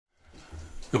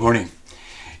Good morning.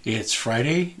 It's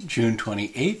Friday, June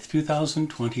 28th,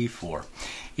 2024.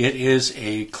 It is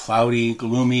a cloudy,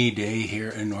 gloomy day here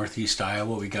in northeast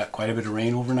Iowa. We got quite a bit of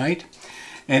rain overnight,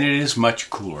 and it is much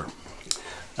cooler.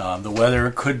 The weather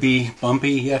could be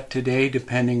bumpy yet today,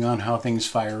 depending on how things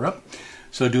fire up,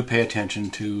 so do pay attention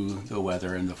to the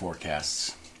weather and the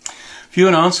forecasts. A few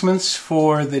announcements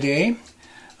for the day.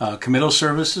 Committal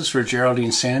services for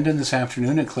Geraldine Sandin this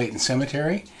afternoon at Clayton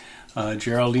Cemetery.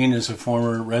 Geraldine is a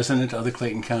former resident of the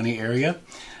Clayton County area,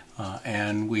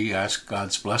 and we ask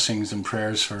God's blessings and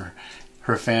prayers for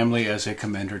her family as they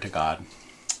commend her to God.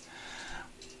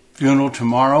 Funeral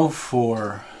tomorrow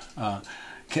for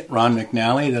Ron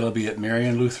McNally. That'll be at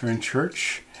Marion Lutheran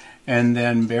Church, and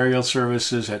then burial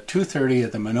services at 2:30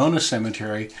 at the Monona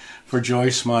Cemetery for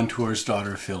Joyce Montour's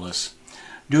daughter Phyllis.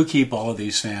 Do keep all of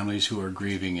these families who are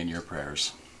grieving in your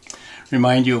prayers.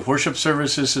 Remind you of worship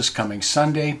services this coming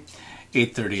Sunday,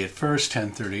 8:30 at First,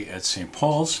 10:30 at St.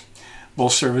 Paul's.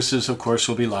 Both services, of course,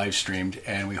 will be live streamed,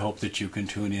 and we hope that you can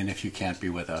tune in if you can't be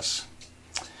with us.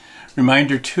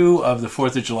 Reminder, too, of the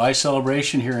 4th of July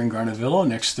celebration here in Garnavillo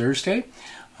next Thursday.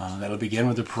 That'll begin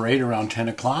with a parade around 10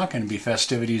 o'clock and be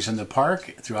festivities in the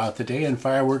park throughout the day and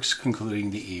fireworks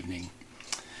concluding the evening.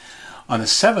 On the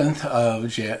 7th of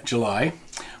July,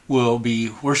 will be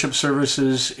worship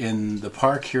services in the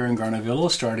park here in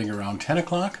Garnavillo starting around 10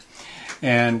 o'clock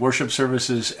and worship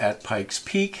services at Pikes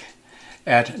Peak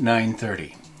at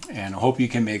 9:30. And I hope you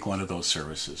can make one of those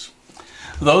services.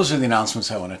 Those are the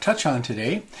announcements I want to touch on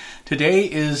today. Today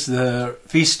is the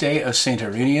feast day of St.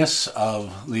 Irenaeus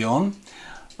of Lyon.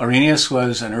 Irenaeus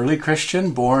was an early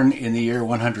Christian, born in the year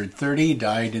 130,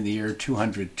 died in the year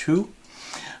 202,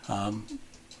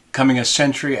 coming a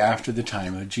century after the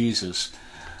time of Jesus.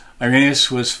 Irenaeus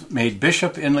was made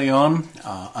bishop in Lyon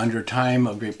under a time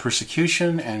of great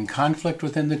persecution and conflict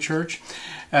within the church,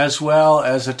 as well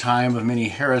as a time of many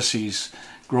heresies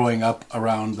growing up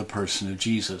around the person of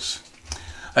Jesus.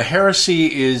 A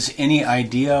heresy is any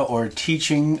idea or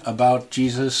teaching about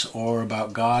Jesus or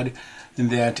about God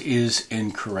that is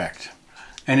incorrect.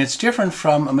 And it's different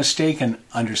from a mistaken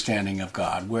understanding of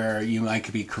God, where you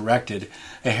might be corrected.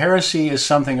 A heresy is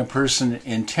something a person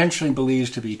intentionally believes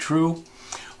to be true,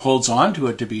 holds on to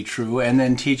it to be true, and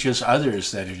then teaches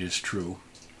others that it is true.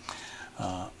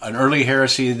 An early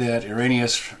heresy that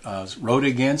Irenaeus wrote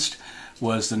against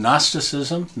was the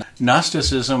Gnosticism.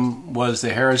 Gnosticism was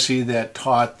the heresy that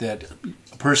taught that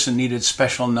a person needed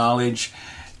special knowledge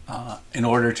in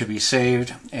order to be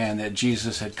saved, and that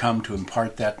Jesus had come to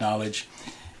impart that knowledge.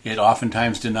 It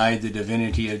oftentimes denied the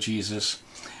divinity of Jesus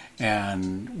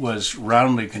and was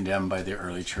roundly condemned by the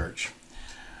early church.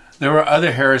 There were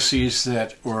other heresies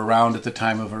that were around at the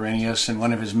time of Irenaeus, and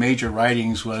one of his major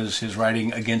writings was his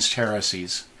writing against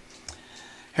heresies.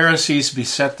 Heresies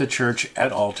beset the church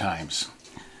at all times.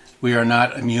 We are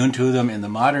not immune to them in the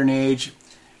modern age,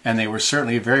 and they were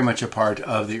certainly very much a part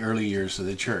of the early years of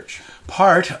the church.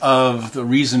 Part of the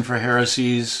reason for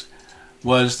heresies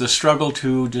was the struggle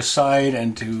to decide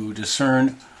and to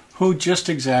discern who just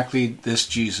exactly this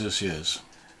Jesus is.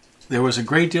 There was a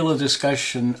great deal of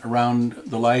discussion around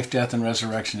the life, death, and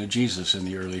resurrection of Jesus in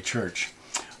the early church.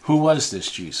 Who was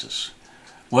this Jesus?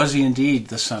 Was he indeed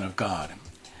the Son of God?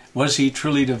 Was he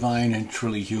truly divine and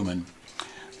truly human?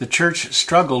 The church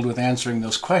struggled with answering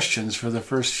those questions for the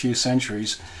first few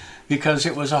centuries because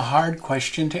it was a hard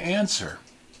question to answer.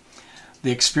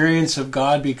 The experience of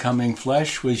God becoming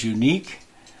flesh was unique.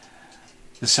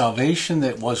 The salvation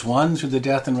that was won through the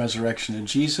death and resurrection of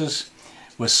Jesus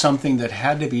was something that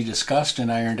had to be discussed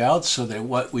and ironed out so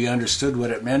that we understood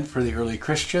what it meant for the early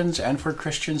Christians and for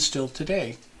Christians still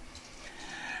today.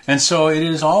 And so it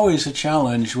is always a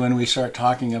challenge when we start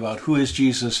talking about who is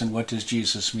Jesus and what does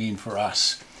Jesus mean for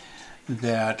us,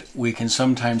 that we can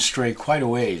sometimes stray quite a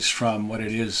ways from what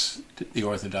it is the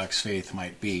Orthodox faith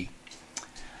might be.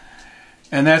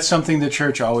 And that's something the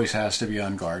church always has to be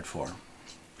on guard for,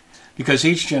 because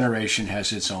each generation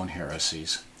has its own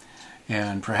heresies.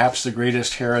 And perhaps the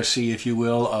greatest heresy, if you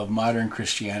will, of modern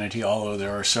Christianity, although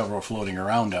there are several floating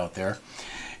around out there,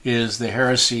 is the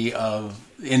heresy of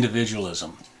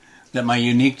individualism. That my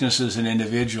uniqueness as an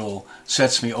individual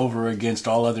sets me over against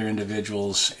all other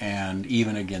individuals and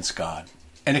even against God.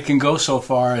 And it can go so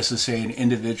far as to say an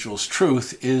individual's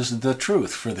truth is the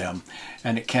truth for them.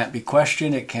 And it can't be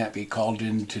questioned, it can't be called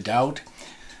into doubt.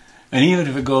 And even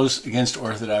if it goes against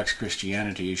Orthodox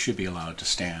Christianity, it should be allowed to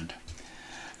stand.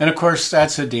 And of course,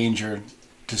 that's a danger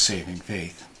to saving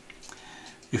faith.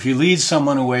 If you lead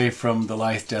someone away from the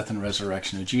life, death, and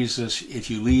resurrection of Jesus, if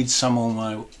you lead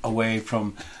someone away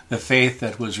from the faith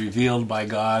that was revealed by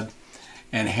God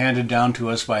and handed down to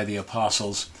us by the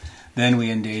apostles, then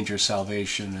we endanger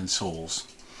salvation and souls.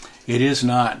 It is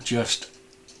not just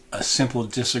a simple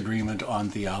disagreement on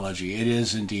theology. It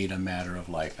is indeed a matter of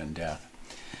life and death.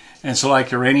 And so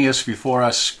like Irenaeus before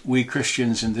us, we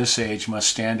Christians in this age must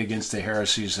stand against the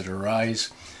heresies that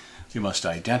arise. We must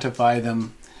identify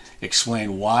them,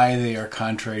 explain why they are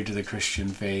contrary to the Christian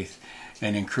faith,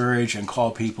 and encourage and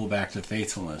call people back to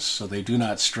faithfulness so they do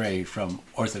not stray from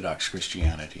Orthodox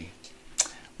Christianity.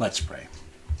 Let's pray.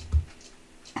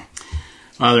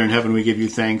 Father in heaven, we give you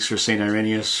thanks for St.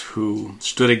 Irenaeus, who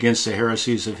stood against the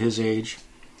heresies of his age,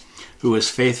 who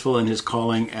was faithful in his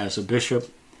calling as a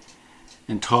bishop,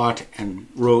 and taught and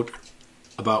wrote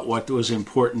about what was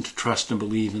important to trust and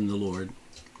believe in the Lord.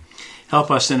 Help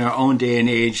us in our own day and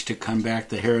age to combat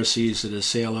the heresies that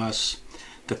assail us,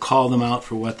 to call them out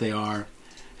for what they are,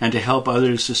 and to help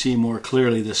others to see more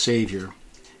clearly the Savior,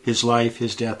 his life,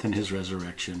 his death, and his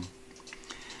resurrection.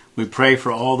 We pray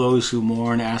for all those who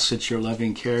mourn, ask that your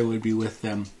loving care would be with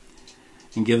them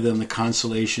and give them the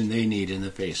consolation they need in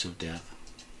the face of death.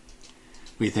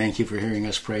 We thank you for hearing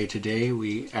us pray today.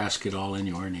 We ask it all in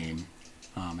your name.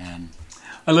 Amen.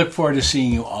 I look forward to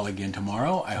seeing you all again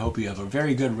tomorrow. I hope you have a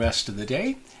very good rest of the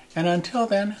day. And until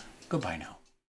then, goodbye now.